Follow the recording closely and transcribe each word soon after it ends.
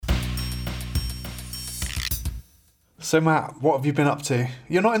So Matt, what have you been up to?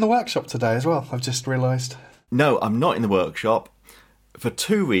 You're not in the workshop today as well, I've just realised. No, I'm not in the workshop for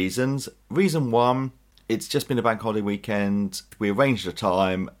two reasons. Reason one, it's just been a bank holiday weekend. We arranged a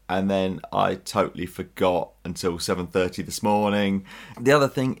time and then I totally forgot until 7:30 this morning. The other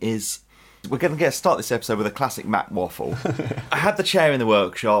thing is we're going to start this episode with a classic Matt waffle. I had the chair in the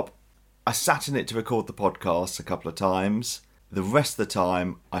workshop. I sat in it to record the podcast a couple of times. The rest of the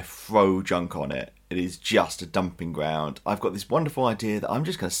time, I throw junk on it. It is just a dumping ground. I've got this wonderful idea that I'm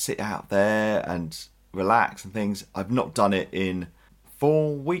just going to sit out there and relax and things. I've not done it in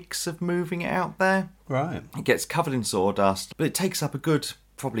 4 weeks of moving it out there. Right. It gets covered in sawdust, but it takes up a good,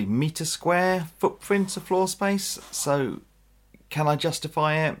 probably metre square footprint of floor space. So can I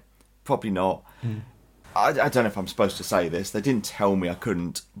justify it? Probably not. I don't know if I'm supposed to say this. They didn't tell me I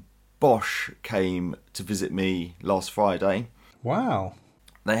couldn't. Bosch came to visit me last Friday. Wow.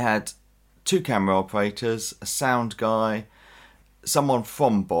 They had 2 camera operators, a sound guy, someone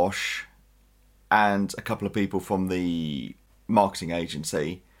from Bosch, and a couple of people from the marketing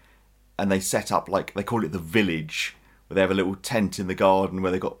agency. And they set up, like, they call it the village, where they have a little tent in the garden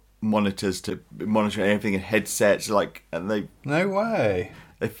where they've got monitors to monitor everything and headsets, and they... No way.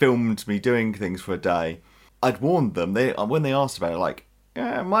 They filmed me doing things for a day. I'd warned them, when they asked about it,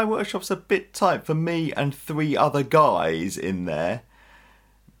 yeah, my workshop's a bit tight for me and 3 other guys in there.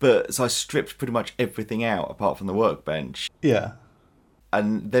 But so I stripped pretty much everything out apart from the workbench. Yeah.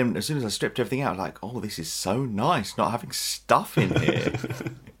 And then as soon as I stripped everything out, oh, this is so nice not having stuff in here.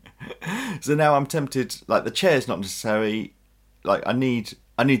 So now I'm tempted, the chair's not necessary. I need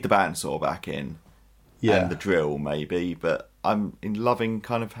the bandsaw back in. Yeah. And the drill maybe, but I'm loving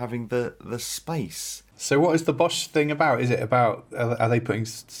kind of having the space. So what is the Bosch thing about? Is it about, are they putting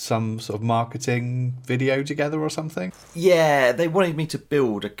some sort of marketing video together or something? Yeah, they wanted me to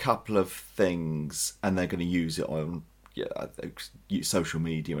build a couple of things and they're going to use it on social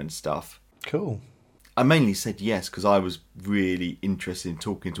media and stuff. Cool. I mainly said yes because I was really interested in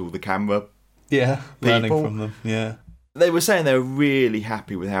talking to all the camera people. Learning from them, yeah. They were saying they were really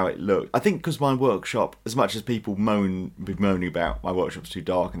happy with how it looked. I think because my workshop, as much as people moaning about my workshop's too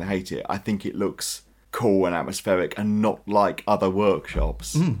dark and they hate it, I think it looks cool and atmospheric and not like other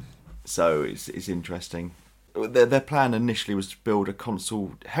workshops. So it's interesting. Their plan initially was to build a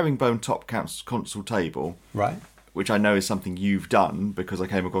herringbone top console table. Right. Which I know is something you've done because I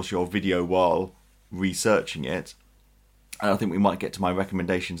came across your video while researching it. And I think we might get to my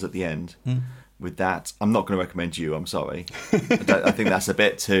recommendations at the end. With that, I'm not going to recommend you, I'm sorry. I think that's a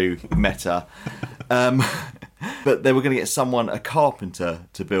bit too meta. But they were going to get a carpenter,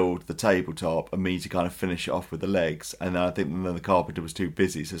 to build the tabletop and me to kind of finish it off with the legs. And then I think the carpenter was too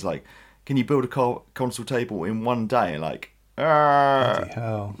busy. So it's can you build a console table in one day? And bloody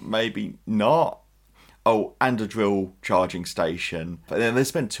hell. Maybe not. Oh, and a drill charging station. But then they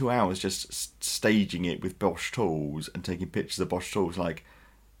spent 2 hours just staging it with Bosch tools and taking pictures of Bosch tools.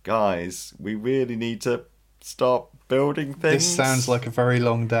 Guys, we really need to start building things. This sounds like a very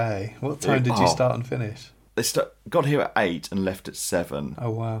long day. What time did you start and finish? They got here at 8 and left at 7. Oh,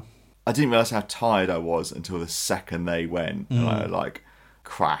 wow. I didn't realise how tired I was until the second they went. And I,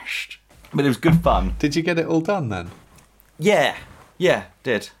 crashed. But it was good fun. Did you get it all done then? Yeah,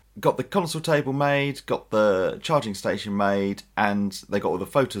 did. Got the console table made, got the charging station made, and they got all the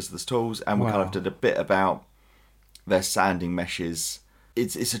photos of the tools, and we kind of did a bit about their sanding meshes.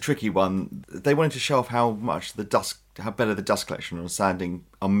 It's a tricky one. They wanted to show off how better the dust collection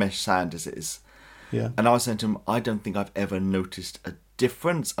on mesh sanders is. Yeah. And I was saying to them, I don't think I've ever noticed a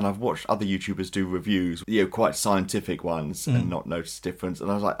difference. And I've watched other YouTubers do reviews, quite scientific ones, and not noticed a difference. And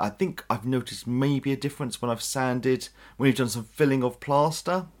I was I think I've noticed maybe a difference when you've done some filling of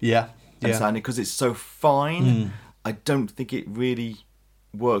plaster. Yeah. And sanding, because it's so fine. I don't think it really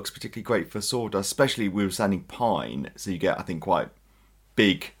works particularly great for sawdust, especially we were sanding pine. So you get, I think, quite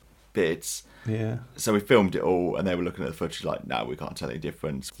big bits. Yeah. So we filmed it all and they were looking at the footage no, we can't tell any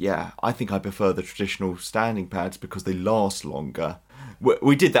difference. Yeah, I think I prefer the traditional standing pads because they last longer.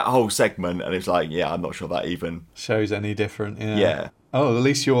 We did that whole segment and it's I'm not sure that even shows any different. Yeah. Oh, at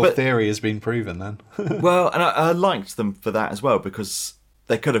least your theory has been proven then. Well, and I liked them for that as well because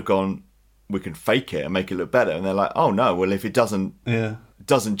they could have gone, we can fake it and make it look better. And they're oh no, well if it doesn't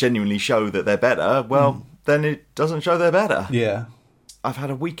genuinely show that they're better, well then it doesn't show they're better. Yeah. I've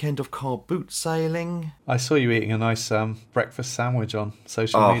had a weekend of car boot sailing. I saw you eating a nice breakfast sandwich on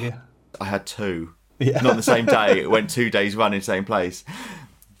social media. I had 2. Yeah. Not the same day. It went 2 days running the same place.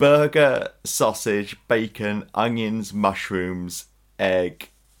 Burger, sausage, bacon, onions, mushrooms, egg.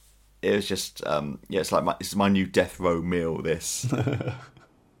 It was just, it's my new death row meal, this.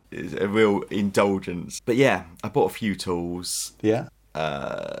 is a real indulgence. But yeah, I bought a few tools. Yeah.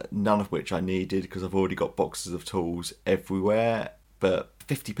 None of which I needed because I've already got boxes of tools everywhere. But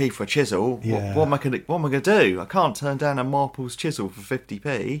 50p for a chisel, Yeah. what am I gonna do? I can't turn down a Marple's chisel for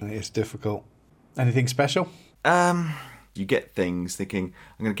 50p. It's difficult. Anything special? You get things thinking,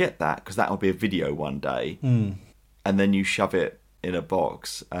 I'm going to get that because that'll be a video one day. And then you shove it in a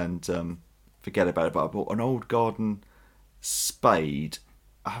box and forget about it. But I bought an old garden spade.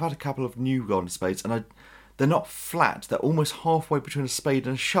 I've had a couple of new garden spades and they're not flat. They're almost halfway between a spade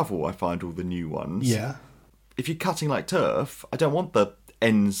and a shovel, I find all the new ones. Yeah. If you're cutting like turf, I don't want the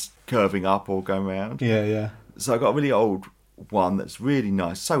ends curving up or going round. Yeah. So I got a really old one that's really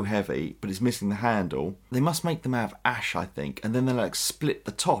nice, so heavy, but it's missing the handle. They must make them out of ash, I think, and then they like split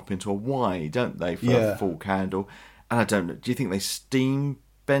the top into a Y, don't they, for a fork handle? And I don't know, do you think they steam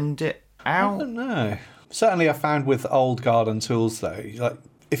bend it out? I don't know. Certainly I found with old garden tools though, like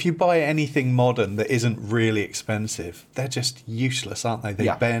if you buy anything modern that isn't really expensive, they're just useless, aren't they?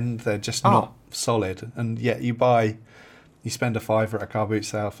 They bend, they're just not solid. And yet you spend a £5 at a car boot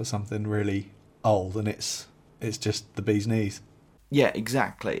sale for something really old and it's just the bee's knees. Yeah,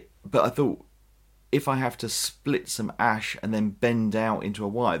 exactly. But I thought, if I have to split some ash and then bend out into a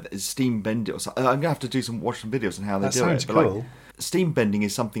Y, that is steam bend it or something. I'm going to have to watch some videos on how they do it. That sounds cool. Like, steam bending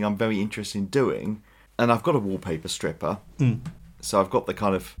is something I'm very interested in doing. And I've got a wallpaper stripper. So I've got the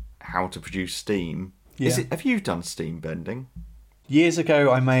kind of how to produce steam. Yeah. Have you done steam bending? Years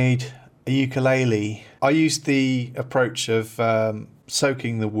ago I made a ukulele. I used the approach of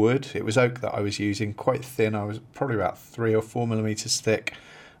soaking the wood. It was oak that I was using, quite thin. I was probably about 3 or 4 millimeters thick.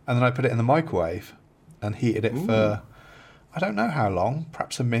 And then I put it in the microwave and heated it for, I don't know how long,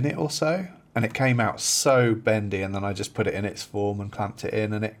 perhaps a minute or so. And it came out so bendy, and then I just put it in its form and clamped it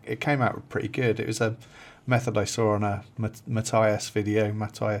in, and it came out pretty good. It was a method I saw on a Matthias video,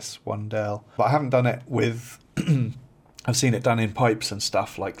 Matthias Wandel. But I haven't done it with... I've seen it done in pipes and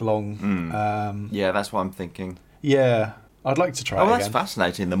stuff, like long... Yeah, that's what I'm thinking. Yeah, I'd like to try it again. That's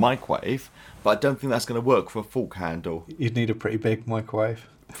fascinating, the microwave, but I don't think that's going to work for a fork handle. You'd need a pretty big microwave.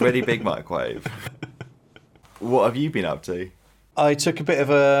 Pretty big microwave. What have you been up to? I took a bit of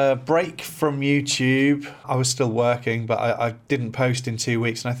a break from YouTube. I was still working, but I didn't post in 2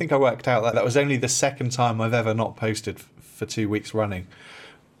 weeks. And I think I worked out that was only the second time I've ever not posted for 2 weeks running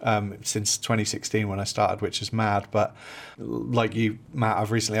since 2016 when I started, which is mad. But like you, Matt,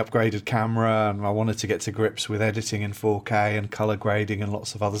 I've recently upgraded camera and I wanted to get to grips with editing in 4K and colour grading and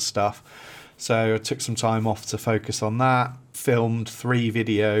lots of other stuff. So I took some time off to focus on that, filmed 3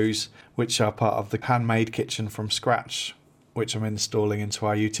 videos, which are part of the handmade kitchen from scratch, which I'm installing into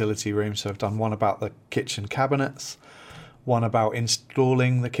our utility room. So I've done one about the kitchen cabinets, one about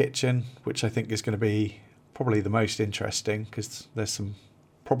installing the kitchen, which I think is going to be probably the most interesting because there's some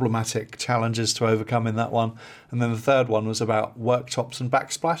problematic challenges to overcome in that one. And then the third one was about worktops and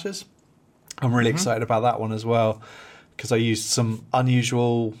backsplashes. I'm really excited about that one as well because I used some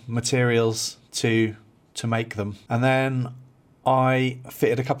unusual materials to make them. And then I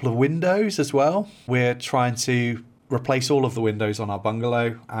fitted a couple of windows as well. We're trying to replace all of the windows on our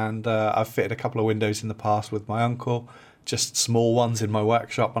bungalow, and I've fitted a couple of windows in the past with my uncle, just small ones in my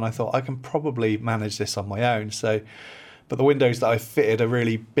workshop, and I thought I can probably manage this on my own. But the windows that I fitted are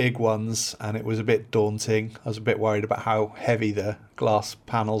really big ones, and it was a bit daunting. I was a bit worried about how heavy the glass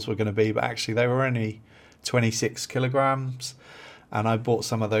panels were going to be, but actually they were only 26 kilograms, and I bought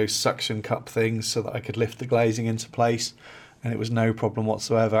some of those suction cup things so that I could lift the glazing into place, and it was no problem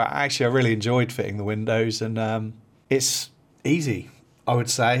whatsoever. Actually, I really enjoyed fitting the windows, and it's easy, I would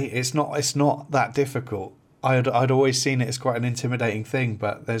say. It's not that difficult. I'd always seen it as quite an intimidating thing,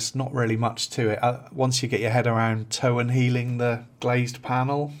 but there's not really much to it. Once you get your head around toe and heeling the glazed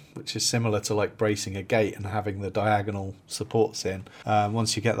panel, which is similar to like bracing a gate and having the diagonal supports in,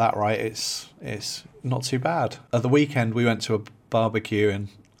 once you get that right, it's not too bad. At the weekend, we went to a barbecue, and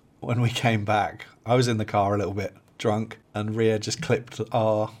when we came back, I was in the car a little bit drunk, and Ria just clipped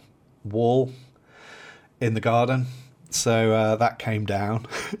our wall in the garden. So that came down.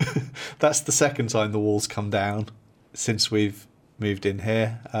 That's the second time the wall's come down since we've moved in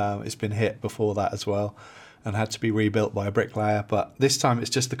here. It's been hit before that as well and had to be rebuilt by a bricklayer. But this time it's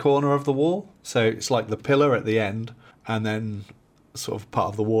just the corner of the wall. So it's like the pillar at the end and then sort of part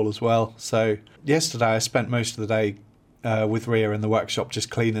of the wall as well. So yesterday I spent most of the day with Ria in the workshop just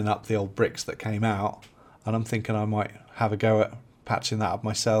cleaning up the old bricks that came out. And I'm thinking I might have a go at patching that up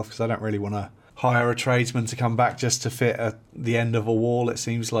myself because I don't really want to hire a tradesman to come back just to fit at the end of a wall. It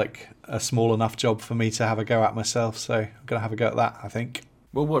seems like a small enough job for me to have a go at myself, so I'm going to have a go at that, I think.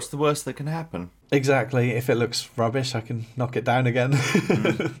 Well, what's the worst that can happen? Exactly. If it looks rubbish, I can knock it down again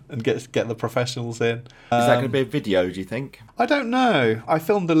and get the professionals in. Is that going to be a video, do you think? I don't know. I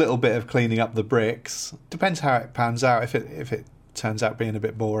filmed a little bit of cleaning up the bricks. Depends how it pans out. If it turns out being a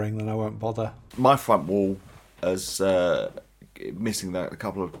bit boring, then I won't bother. My front wall is missing a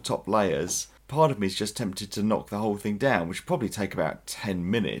couple of top layers. Part of me is just tempted to knock the whole thing down, which would probably take about 10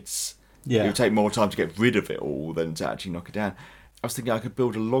 minutes. Yeah. It would take more time to get rid of it all than to actually knock it down. I was thinking I could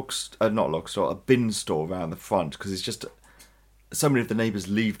build a bin store around the front, because it's just so many of the neighbours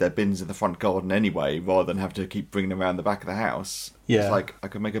leave their bins in the front garden anyway, rather than have to keep bringing them around the back of the house. Yeah. It's like I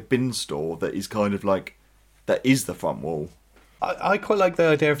could make a bin store that is kind of like, that is the front wall. I quite like the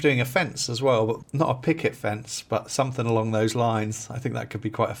idea of doing a fence as well, but not a picket fence, but something along those lines. I think that could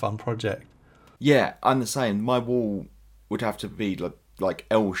be quite a fun project. Yeah, I'm the same. My wall would have to be like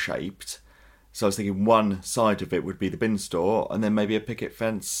L-shaped. So I was thinking one side of it would be the bin store, and then maybe a picket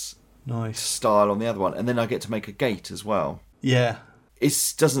fence style on the other one. And then I get to make a gate as well. Yeah.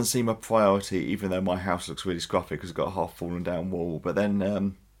 It doesn't seem a priority, even though my house looks really scruffy because it's got a half fallen down wall. But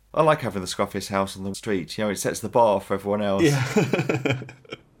then I like having the scruffiest house on the street. You know, it sets the bar for everyone else. Yeah.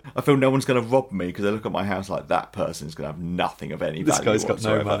 I feel no one's going to rob me because they look at my house like, that person's going to have nothing of any value. This guy's got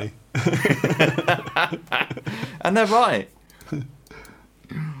no money. And they're right.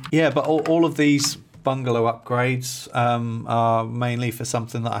 Yeah, but all of these bungalow upgrades are mainly for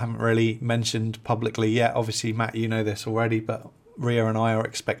something that I haven't really mentioned publicly yet. Obviously, Matt, you know this already, but Ria and I are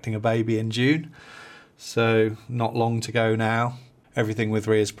expecting a baby in June. So not long to go now. Everything with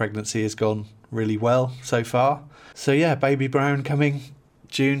Ria's pregnancy has gone really well so far. So yeah, baby Brown coming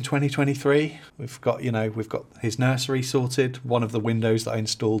June 2023. We've got his nursery sorted. One of the windows that I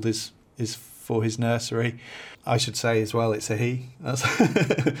installed is for his nursery. I should say as well, it's a he.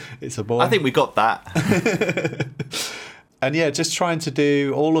 It's a boy. I think we got that. And yeah, just trying to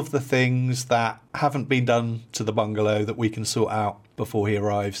do all of the things that haven't been done to the bungalow that we can sort out before he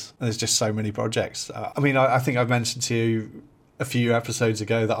arrives. And there's just so many projects. I think I've mentioned to you a few episodes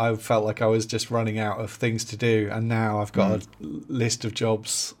ago that I felt like I was just running out of things to do, and now I've got a list of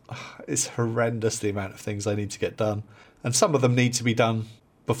jobs. It's horrendous the amount of things I need to get done, and some of them need to be done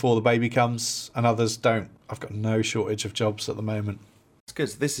before the baby comes and others don't. I've got no shortage of jobs at the moment. It's good.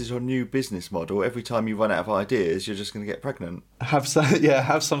 So this is your new business model. Every time you run out of ideas, you're just going to get pregnant. Have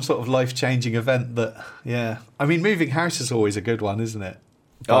some sort of life-changing event that, yeah. I mean, moving house is always a good one, isn't it?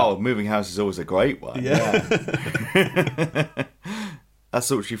 But, moving house is always a great one. Yeah. That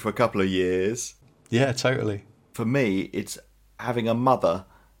sorts you for a couple of years. Yeah, totally. For me, it's having a mother.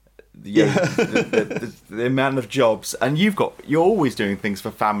 The amount of jobs, and you're always doing things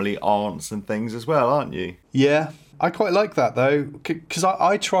for family, aunts and things as well, aren't you? Yeah, I quite like that though, because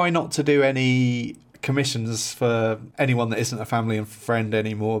I try not to do any commissions for anyone that isn't a family and friend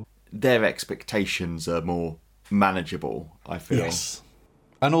anymore. Their expectations are more manageable, I feel. Yes.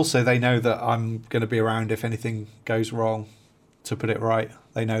 And also they know that I'm going to be around if anything goes wrong to put it right.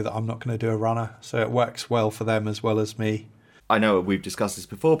 They know that I'm not going to do a runner, so it works well for them as well as me. I know we've discussed this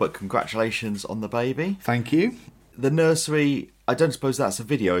before, but congratulations on the baby. Thank you. The nursery, I don't suppose that's a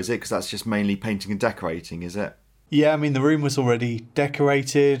video, is it? Because that's just mainly painting and decorating, is it? Yeah, I mean, the room was already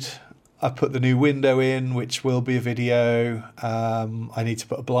decorated. I put the new window in, which will be a video. I need to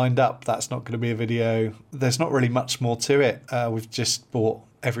put a blind up. That's not going to be a video. There's not really much more to it. We've just bought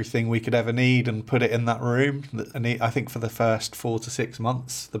everything we could ever need and put it in that room. And I think for the first 4 to 6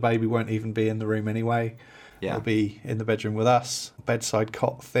 months, the baby won't even be in the room anyway. Yeah. It'll be in the bedroom with us. Bedside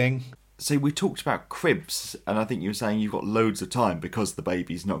cot thing. So we talked about cribs, and I think you were saying you've got loads of time because the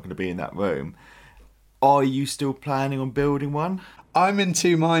baby's not going to be in that room. Are you still planning on building one? I'm in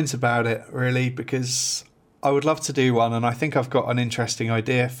two minds about it, really, because I would love to do one, and I think I've got an interesting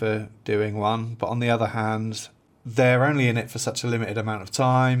idea for doing one. But on the other hand, they're only in it for such a limited amount of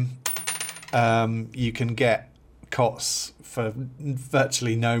time. You can get cots for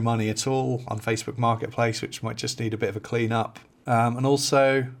virtually no money at all on Facebook Marketplace, which might just need a bit of a clean up. And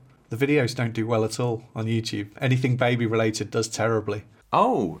also, the videos don't do well at all on YouTube. Anything baby related does terribly.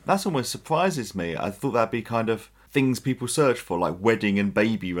 Oh, that almost surprises me. I thought that'd be kind of things people search for, like wedding and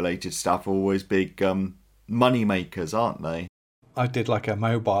baby related stuff are always big money makers, aren't they? I did like a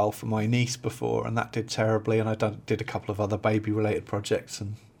mobile for my niece before, and that did terribly, and I did a couple of other baby related projects,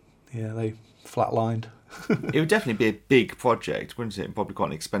 and yeah, they flatlined. It would definitely be a big project, wouldn't it? Probably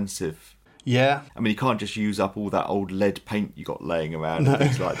quite expensive. Yeah. I mean, you can't just use up all that old lead paint you got laying around and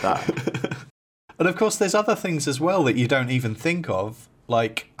things like that. And of course, there's other things as well that you don't even think of,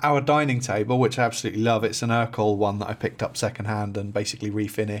 like our dining table, which I absolutely love. It's an Urkel one that I picked up secondhand and basically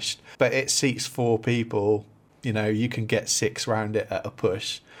refinished. But it seats 4 people. You know, you can get 6 round it at a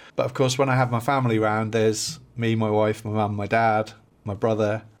push. But of course, when I have my family round, there's me, my wife, my mum, my dad, my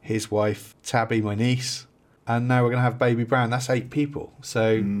brother, his wife, Tabby, my niece, and now we're going to have baby Brown. That's 8 people.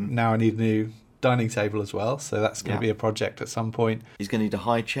 So now I need a new dining table as well. So that's going to be a project at some point. He's going to need a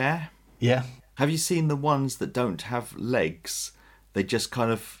high chair. Yeah. Have you seen the ones that don't have legs? They just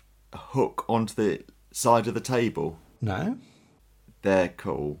kind of hook onto the side of the table. No. They're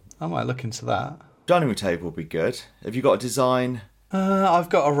cool. I might look into that. Dining room table would be good. Have you got a design? I've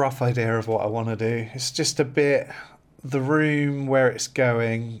got a rough idea of what I want to do. It's just a bit... The room where it's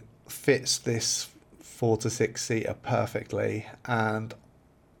going fits this 4 to 6 seater perfectly, and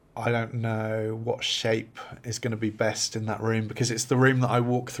I don't know what shape is going to be best in that room, because it's the room that I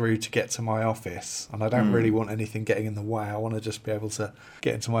walk through to get to my office, and I don't really want anything getting in the way. I want to just be able to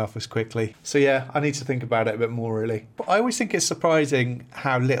get into my office quickly. So yeah, I need to think about it a bit more, really. But I always think it's surprising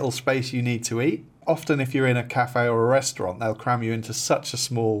how little space you need to eat. Often if you're in a cafe or a restaurant, they'll cram you into such a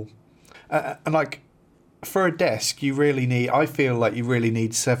small... and like, for a desk, you really need... I feel like you really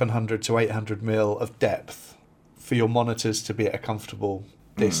need 700 to 800 mil of depth for your monitors to be at a comfortable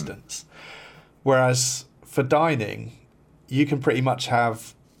distance. Whereas for dining, you can pretty much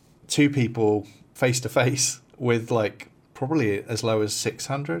have 2 people face to face with like probably as low as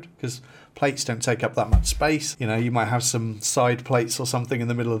 600, because plates don't take up that much space. You know, you might have some side plates or something in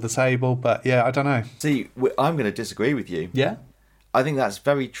the middle of the table, but yeah, I don't know. See, I'm going to disagree with you. Yeah? I think that's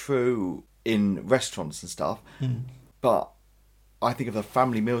very true in restaurants and stuff, but I think of the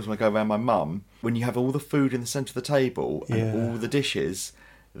family meals when I go around my mum, when you have all the food in the centre of the table and all the dishes,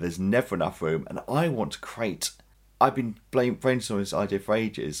 there's never enough room. And I want to create... I've been brainstorming this idea for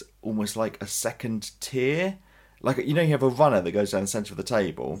ages, almost like a second tier. Like, you know, you have a runner that goes down the centre of the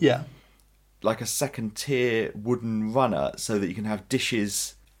table. Yeah. Like a second tier wooden runner, so that you can have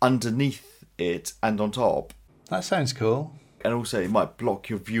dishes underneath it and on top. That sounds cool. And also it might block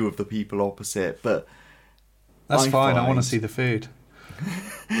your view of the people opposite, but... That's fine, I want to see the food.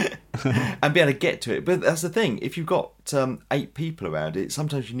 And be able to get to it. But that's the thing, if you've got 8 people around it,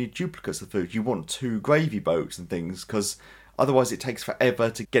 sometimes you need duplicates of food. You want 2 gravy boats and things, because otherwise it takes forever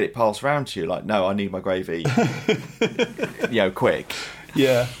to get it passed around to you. Like, no, I need my gravy, quick.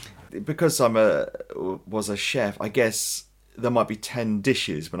 Yeah. Because was a chef, I guess there might be 10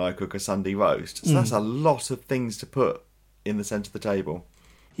 dishes when I cook a Sunday roast. So that's a lot of things to put in the centre of the table.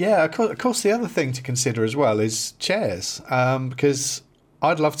 Yeah, of course, the other thing to consider as well is chairs, because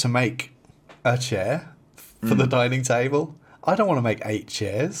I'd love to make a chair for the dining table. I don't want to make 8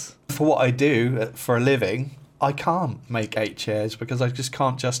 chairs. For what I do for a living, I can't make 8 chairs because I just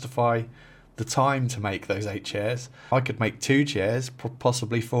can't justify the time to make those 8 chairs. I could make 2 chairs,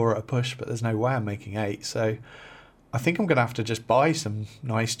 possibly 4 at a push, but there's no way I'm making 8. So I think I'm going to have to just buy some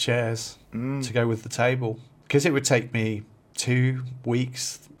nice chairs to go with the table, because it would take me 2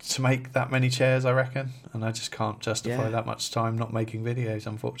 weeks to make that many chairs, I reckon, and I just can't justify that much time not making videos,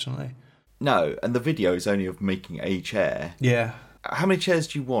 unfortunately. No, and the video is only of making a chair. Yeah. How many chairs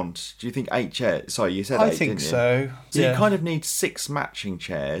do you want? Do you think 8 chairs? Sorry, you said 8, I think didn't you? so. So you kind of need 6 matching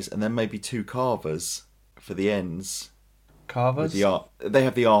chairs, and then maybe 2 carvers for the ends. Carvers? They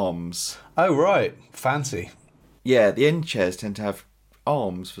have the arms. Oh, right. Fancy. Yeah, the end chairs tend to have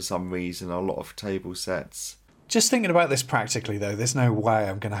arms for some reason on a lot of table sets. Just thinking about this practically, though, there's no way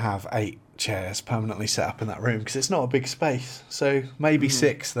I'm going to have 8 chairs permanently set up in that room, because it's not a big space. So maybe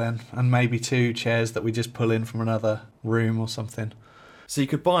 6 then, and maybe 2 chairs that we just pull in from another room or something. So you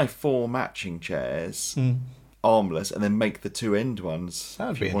could buy 4 matching chairs, armless, and then make the 2 end ones. That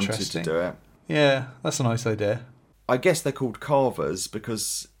would be interesting. Wanted to do it. Yeah, that's a nice idea. I guess they're called carvers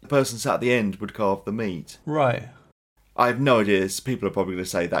because the person sat at the end would carve the meat. Right. I have no idea. People are probably going to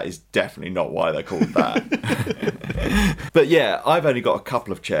say that is definitely not why they're called that. But yeah, I've only got a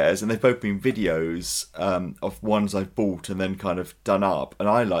couple of chairs, and they've both been videos of ones I've bought and then kind of done up. And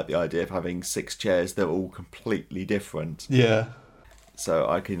I like the idea of having 6 chairs that are all completely different. Yeah. So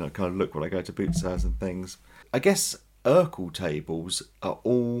I can kind of look when I go to boot sales and things. I guess Urkel tables are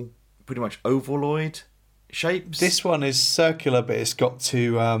all pretty much ovaloid shapes. This one is circular, but it's got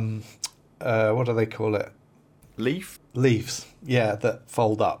 2, what do they call it? Leaves, yeah, that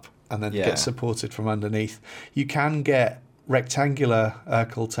fold up and then get supported from underneath. You can get rectangular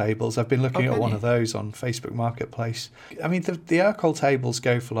Urkel tables. I've been looking at one of those on Facebook Marketplace. I mean, the Urkel tables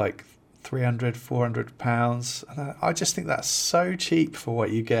go for like £300-400, and I just think that's so cheap for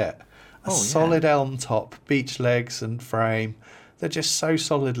what you get. A solid elm top, beech legs and frame. They're just so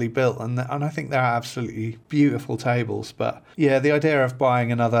solidly built, and I think they're absolutely beautiful tables. But yeah, the idea of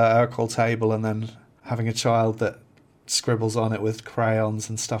buying another Urkel table and then having a child that scribbles on it with crayons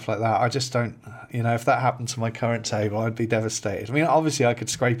and stuff like that. I just don't, if that happened to my current table, I'd be devastated. I mean, obviously I could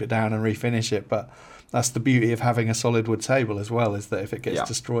scrape it down and refinish it, but that's the beauty of having a solid wood table as well, is that if it gets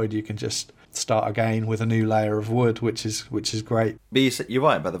destroyed, you can just start again with a new layer of wood, which is great. But you're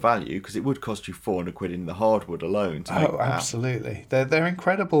right about the value, because it would cost you 400 quid in the hardwood alone to make that. Absolutely. They're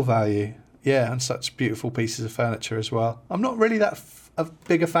incredible value. Yeah, and such beautiful pieces of furniture as well. I'm not really that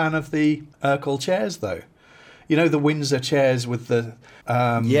big a fan of the Urkel chairs, though. The Windsor chairs with the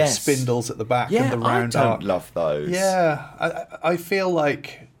spindles at the back and the round I don't arc. love those. Yeah, I feel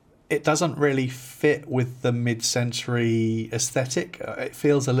like it doesn't really fit with the mid-century aesthetic. It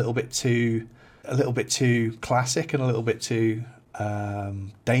feels a little bit too classic and a little bit too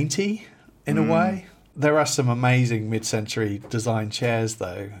dainty in a way. There are some amazing mid-century design chairs,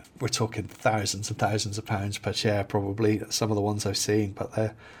 though. We're talking thousands and thousands of pounds per chair, probably, some of the ones I've seen, but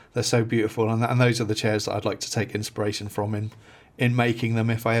they're so beautiful. And those are the chairs that I'd like to take inspiration from in making them,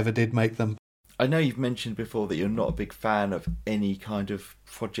 if I ever did make them. I know you've mentioned before that you're not a big fan of any kind of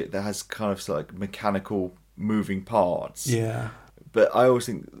project that has kind of like mechanical moving parts. Yeah. But I always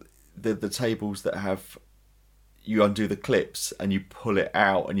think the tables that have... you undo the clips and you pull it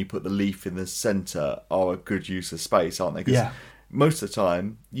out and you put the leaf in the centre are a good use of space, aren't they? Because most of the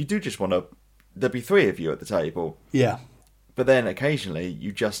time you do just want to... there'll be 3 of you at the table. Yeah. But then occasionally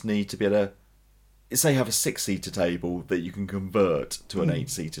you just need to be able to... say you have a 6-seater table that you can convert to an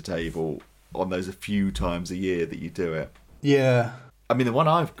 8-seater table on those a few times a year that you do it. Yeah. I mean, the one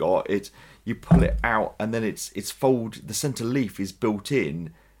I've got, you pull it out and then it's the centre leaf is built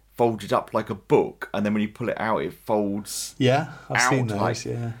in, folded up like a book, and then when you pull it out, it folds. Yeah, I've seen those.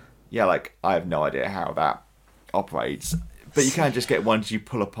 Like, yeah, like I have no idea how that operates, but you can just get ones you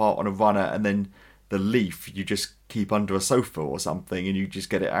pull apart on a runner, and then the leaf you just keep under a sofa or something, and you just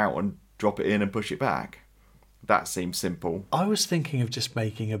get it out and drop it in and push it back. That seems simple. I was thinking of just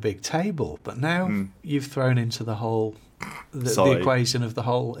making a big table, but now you've thrown into the whole the equation of the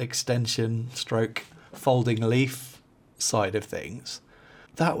whole extension stroke folding leaf side of things.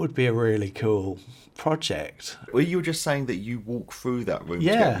 That would be a really cool project. Well, you were just saying that you walk through that room to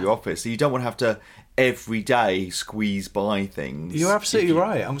get to your office, so you don't want to have to every day squeeze by things. You're absolutely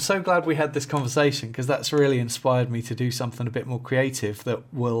right. I'm so glad we had this conversation, because that's really inspired me to do something a bit more creative that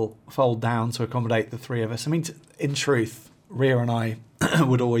will fold down to accommodate the 3 of us. I mean, in truth, Rhea and I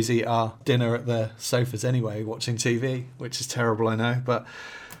would always eat our dinner at the sofas anyway, watching TV, which is terrible, I know, but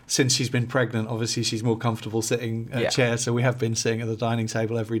since she's been pregnant, obviously she's more comfortable sitting at a chair, so we have been sitting at the dining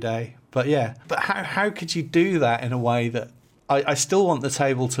table every day. But how could you do that in a way that I still want the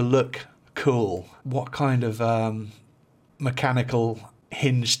table to look cool? What kind of mechanical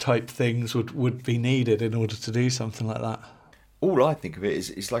hinge type things would be needed in order to do something like that? All I think of it is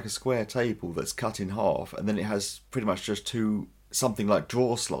it's like a square table that's cut in half, and then it has pretty much just something like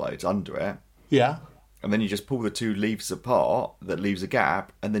drawer slides under it. Yeah. And then you just pull the 2 leaves apart, that leaves a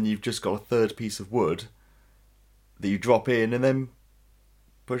gap, and then you've just got a 3rd piece of wood that you drop in and then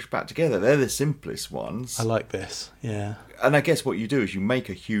push back together. They're the simplest ones. I like this, yeah. And I guess what you do is you make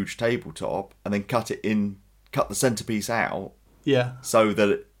a huge tabletop and then cut the centrepiece out. Yeah. So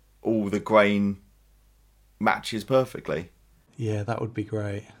that all the grain matches perfectly. Yeah, that would be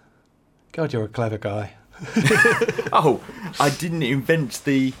great. God, you're a clever guy. Oh, I didn't invent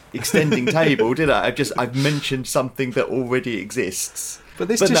the extending table, did I? I've mentioned something that already exists. But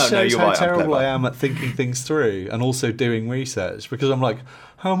this just shows how terrible I am at thinking things through and also doing research, because I'm like,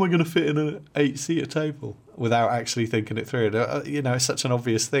 how am I going to fit in an 8-seater table without actually thinking it through? It's such an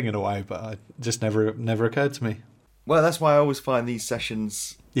obvious thing in a way, but it just never occurred to me. Well, that's why I always find these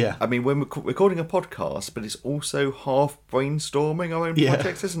sessions... Yeah. I mean, when we're recording a podcast, but it's also half brainstorming our own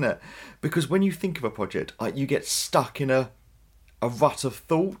projects, isn't it? Because when you think of a project, you get stuck in a rut of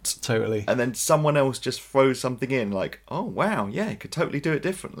thought. Totally. And then someone else just throws something in like, oh, wow, yeah, you could totally do it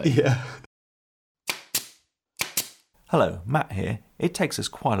differently. Yeah. Hello, Matt here. It takes us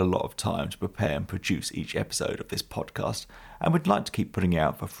quite a lot of time to prepare and produce each episode of this podcast, and we'd like to keep putting it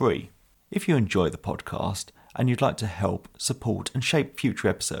out for free. If you enjoy the podcast and you'd like to help, support and shape future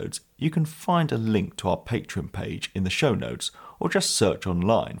episodes, you can find a link to our Patreon page in the show notes, or just search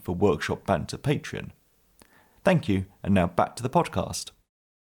online for Workshop Banter Patreon. Thank you, and now back to the podcast.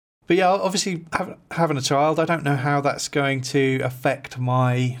 But yeah, obviously having a child, I don't know how that's going to affect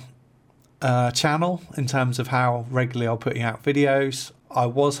my channel in terms of how regularly I'll putting out videos. I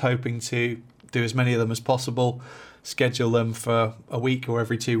was hoping to do as many of them as possible, schedule them for a week or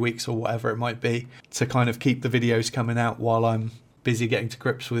every 2 weeks or whatever it might be, to kind of keep the videos coming out while I'm busy getting to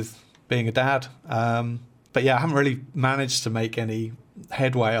grips with being a dad. But yeah, I haven't really managed to make any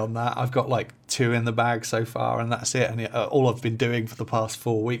headway on that. I've got like 2 in the bag so far, and that's it. And all I've been doing for the past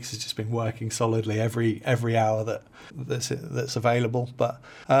 4 weeks has just been working solidly every hour that's available. But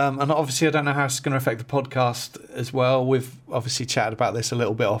and obviously I don't know how it's going to affect the podcast as well. We've obviously chatted about this a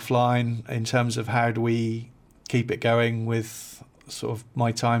little bit offline in terms of how do we keep it going with sort of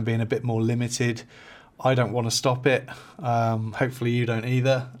my time being a bit more limited. I don't want to stop it. Hopefully you don't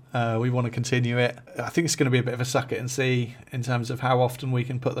either. We want to continue it. I think it's going to be a bit of a suck it and see in terms of how often we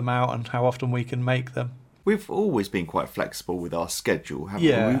can put them out and how often we can make them. We've always been quite flexible with our schedule,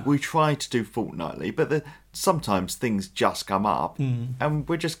 haven't we? We try to do fortnightly, but sometimes things just come up and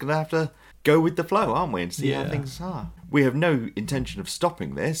we're just going to have to go with the flow, aren't we, and see how things are. We have no intention of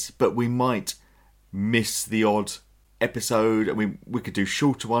stopping this, but we might miss the odd episode. I mean, we could do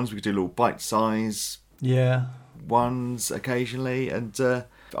shorter ones, we could do little bite-size ones occasionally, and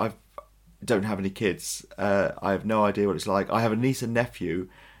I don't have any kids. I have no idea what it's like. I have a niece and nephew,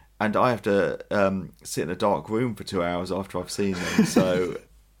 and I have to sit in a dark room for 2 hours after I've seen them. So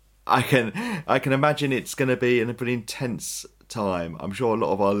I can imagine it's going to be a pretty intense time. I'm sure a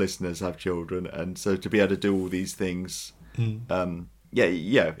lot of our listeners have children, and so to be able to do all these things,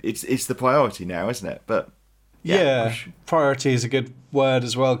 it's the priority now, isn't it? But priority is a good word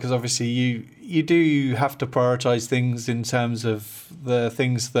as well, because obviously you do have to prioritise things in terms of the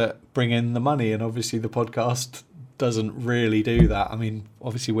things that bring in the money, and obviously the podcast doesn't really do that. I mean,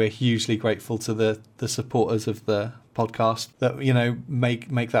 obviously we're hugely grateful to the supporters of the podcast that, you know, make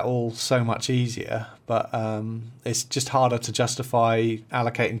that all so much easier, but it's just harder to justify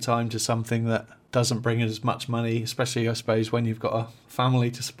allocating time to something that doesn't bring in as much money, especially I suppose when you've got a family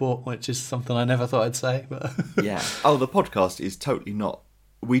to support, which is something I never thought I'd say. But yeah. Oh, the podcast is totally not.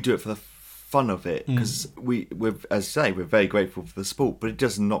 We do it for the fun of it because we're, as I say, we're very grateful for the support, but it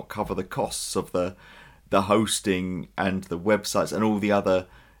does not cover the costs of the hosting and the websites and all the other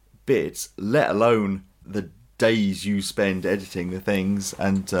bits, let alone the days you spend editing the things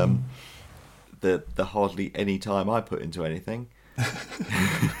and the hardly any time I put into anything.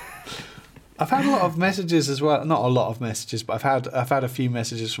 I've had a lot of messages as well. Not a lot of messages, but I've had a few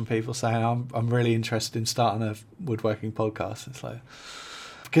messages from people saying I'm really interested in starting a woodworking podcast. It's like,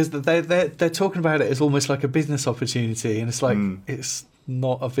 because they're talking about it as almost like a business opportunity, and it's like it's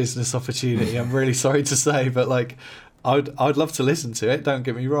not a business opportunity. I'm really sorry to say, but like I'd love to listen to it. Don't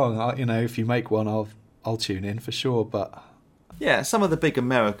get me wrong. If you make one, I'll tune in for sure. But yeah, some of the big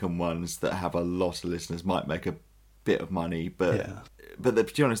American ones that have a lot of listeners might make a bit of money, but to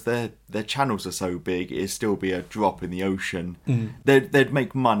be honest, their channels are so big, it'd still be a drop in the ocean. They'd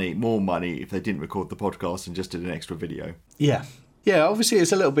make more money if they didn't record the podcast and just did an extra video. Yeah, obviously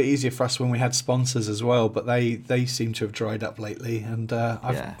it's a little bit easier for us when we had sponsors as well, but they seem to have dried up lately, and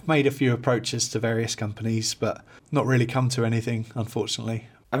I've made a few approaches to various companies, but not really come to anything, unfortunately.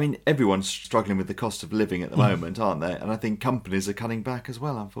 I mean, everyone's struggling with the cost of living at the moment, aren't they? And I think companies are cutting back as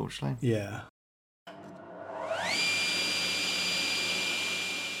well, unfortunately. Yeah.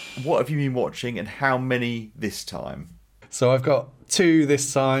 What have you been watching, and how many this time? So I've got 2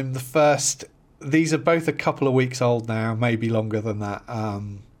 this time. The first, these are both a couple of weeks old now, maybe longer than that.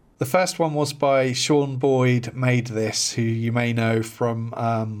 The first one was by Sean Boyd Made This, who you may know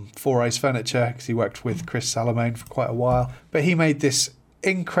from Four Eyes Furniture, because he worked with Chris Salomone for quite a while. But he made this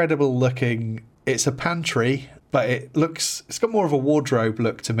incredible looking, it's a pantry, but it's got more of a wardrobe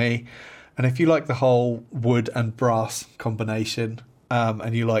look to me. And if you like the whole wood and brass combination,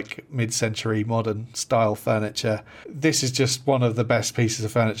 and you like mid-century modern style furniture, this is just one of the best pieces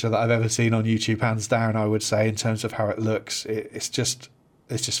of furniture that I've ever seen on YouTube, hands down, I would say, in terms of how it looks. It's just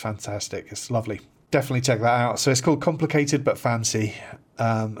fantastic. It's lovely. Definitely check that out. So it's called Complicated But Fancy,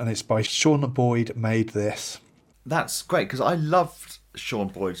 and it's by Sean Boyd Made This. That's great, because I loved Sean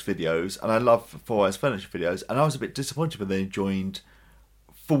Boyd's videos, and I love Four Eyes Furniture videos, and I was a bit disappointed when they joined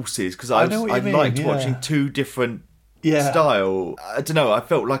forces, because I liked watching 2 different style. I don't know, I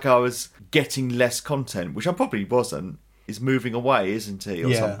felt like I was getting less content, which I probably wasn't. He's moving away, isn't he,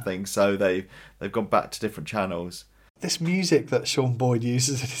 or something, so they've gone back to different channels. This music that Sean Boyd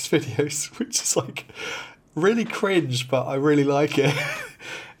uses in his videos, which is like really cringe, but I really like it.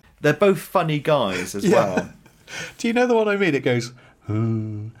 They're both funny guys as well. Do you know the one I mean? It goes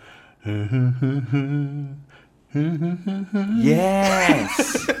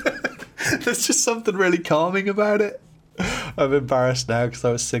yes. There's just something really calming about it. I'm embarrassed now because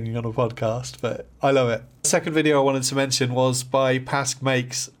I was singing on a podcast, but I love it. The second video I wanted to mention was by Pask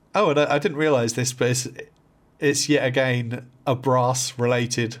Makes. Oh, and I didn't realise this, but it's yet again a brass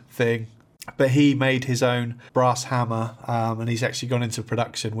related thing. But he made his own brass hammer, and he's actually gone into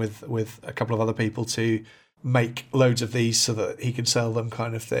production with a couple of other people to make loads of these so that he can sell them,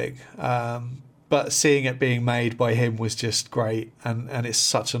 kind of thing. But seeing it being made by him was just great, and it's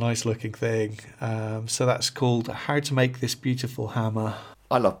such a nice looking thing. So that's called How to Make This Beautiful Hammer.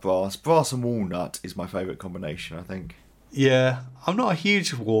 I love brass. Brass and walnut is my favourite combination, I think. Yeah, I'm not a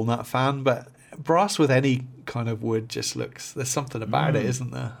huge walnut fan, but brass with any kind of wood just looks... There's something about it,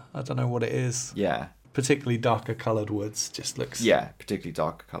 isn't there? I don't know what it is. Yeah. Particularly darker coloured woods just looks... Yeah, particularly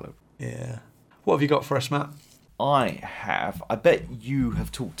darker coloured. Yeah. What have you got for us, Matt? I bet you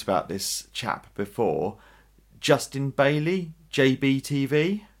have talked about this chap before. Justin Bailey,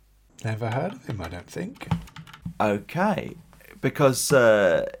 JBTV. Never heard of him, I don't think. Okay. Because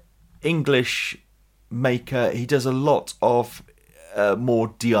English maker, he does a lot of more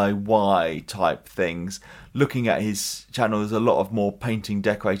DIY type things. Looking at his channel, there's a lot of more painting,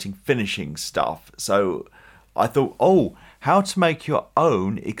 decorating, finishing stuff. So I thought, how to make your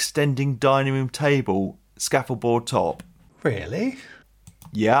own extending dining room table scaffold board top. Really?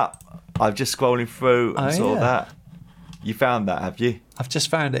 Yeah, I've just scrolling through and saw that. You found that, have you? I've just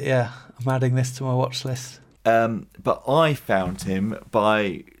found it, yeah. I'm adding this to my watch list. But I found him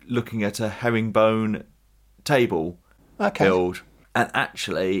by looking at a herringbone table build. And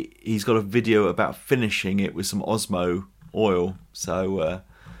actually, he's got a video about finishing it with some Osmo oil. So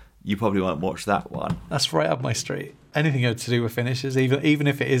you probably won't watch that one. That's right up my street. Anything to do with finishes, even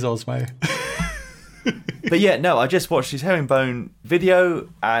if it is Osmo. But yeah, no, I just watched his herringbone video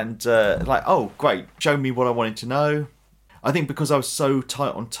and great, show me what I wanted to know. I think because I was so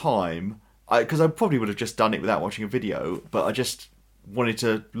tight on time, because I probably would have just done it without watching a video, but I just wanted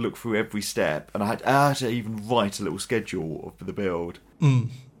to look through every step, and I had to even write a little schedule for the build.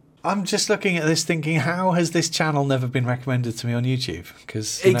 I'm just looking at this thinking, how has this channel never been recommended to me on YouTube?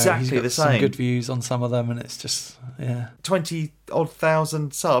 Because exactly he's got the some same. Good views on some of them, and it's just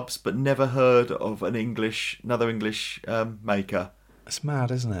 20,000 subs, but never heard of another English maker. It's mad,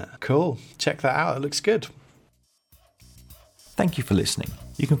 isn't it? Cool. Check that out. It looks good. Thank you for listening.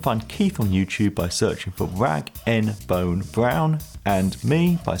 You can find Keith on YouTube by searching for Rag N Bone Brown and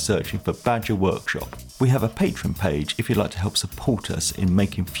me by searching for Badger Workshop. We have a Patreon page if you'd like to help support us in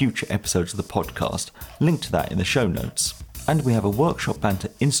making future episodes of the podcast. Link to that in the show notes. And we have a Workshop Banter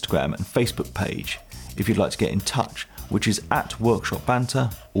Instagram and Facebook page if you'd like to get in touch, which is @Workshop Banter,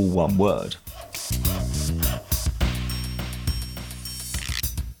 all one word.